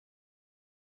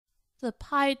The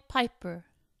Pied Piper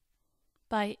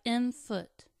by Mir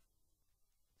Foote.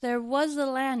 There was a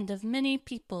land of many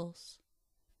peoples.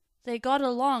 They got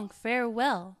along fair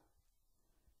well,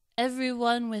 every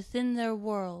one within their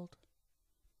world.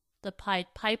 The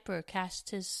Pied Piper cast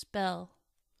his spell.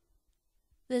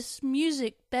 This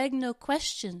music begged no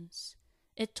questions,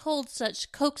 it told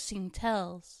such coaxing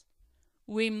tales.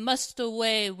 We must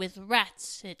away with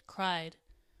rats, it cried,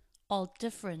 all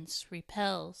difference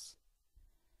repels.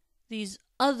 These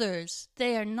others,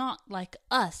 they are not like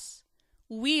us.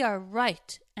 We are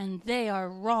right and they are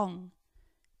wrong,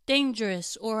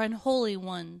 dangerous or unholy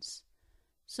ones.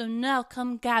 So now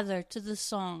come gather to the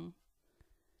song.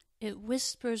 It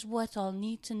whispers what all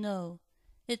need to know.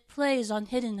 It plays on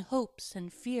hidden hopes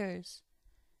and fears.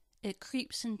 It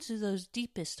creeps into those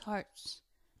deepest hearts.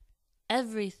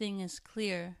 Everything is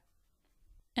clear.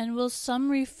 And will some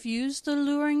refuse the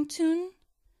luring tune?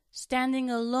 Standing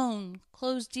alone,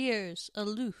 closed ears,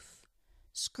 aloof,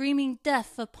 screaming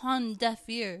deaf upon deaf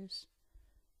ears.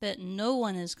 But no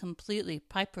one is completely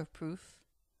piper-proof.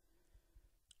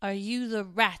 Are you the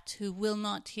rat who will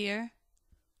not hear?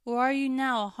 Or are you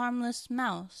now a harmless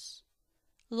mouse,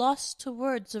 lost to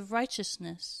words of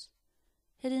righteousness,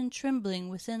 hidden trembling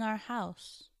within our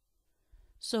house?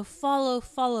 So follow,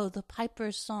 follow the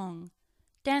piper's song,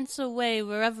 dance away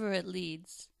wherever it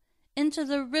leads, into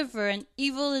the river and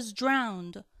evil is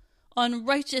drowned, on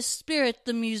righteous spirit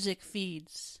the music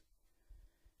feeds.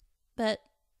 But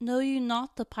know you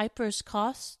not the piper's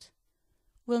cost?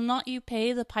 Will not you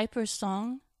pay the piper's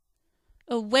song?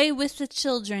 Away with the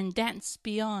children, dance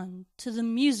beyond, to the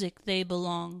music they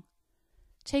belong.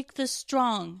 Take the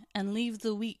strong and leave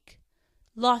the weak,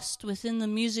 lost within the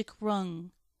music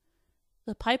rung.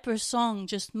 The piper's song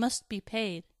just must be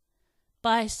paid,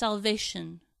 buy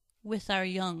salvation with our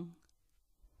young.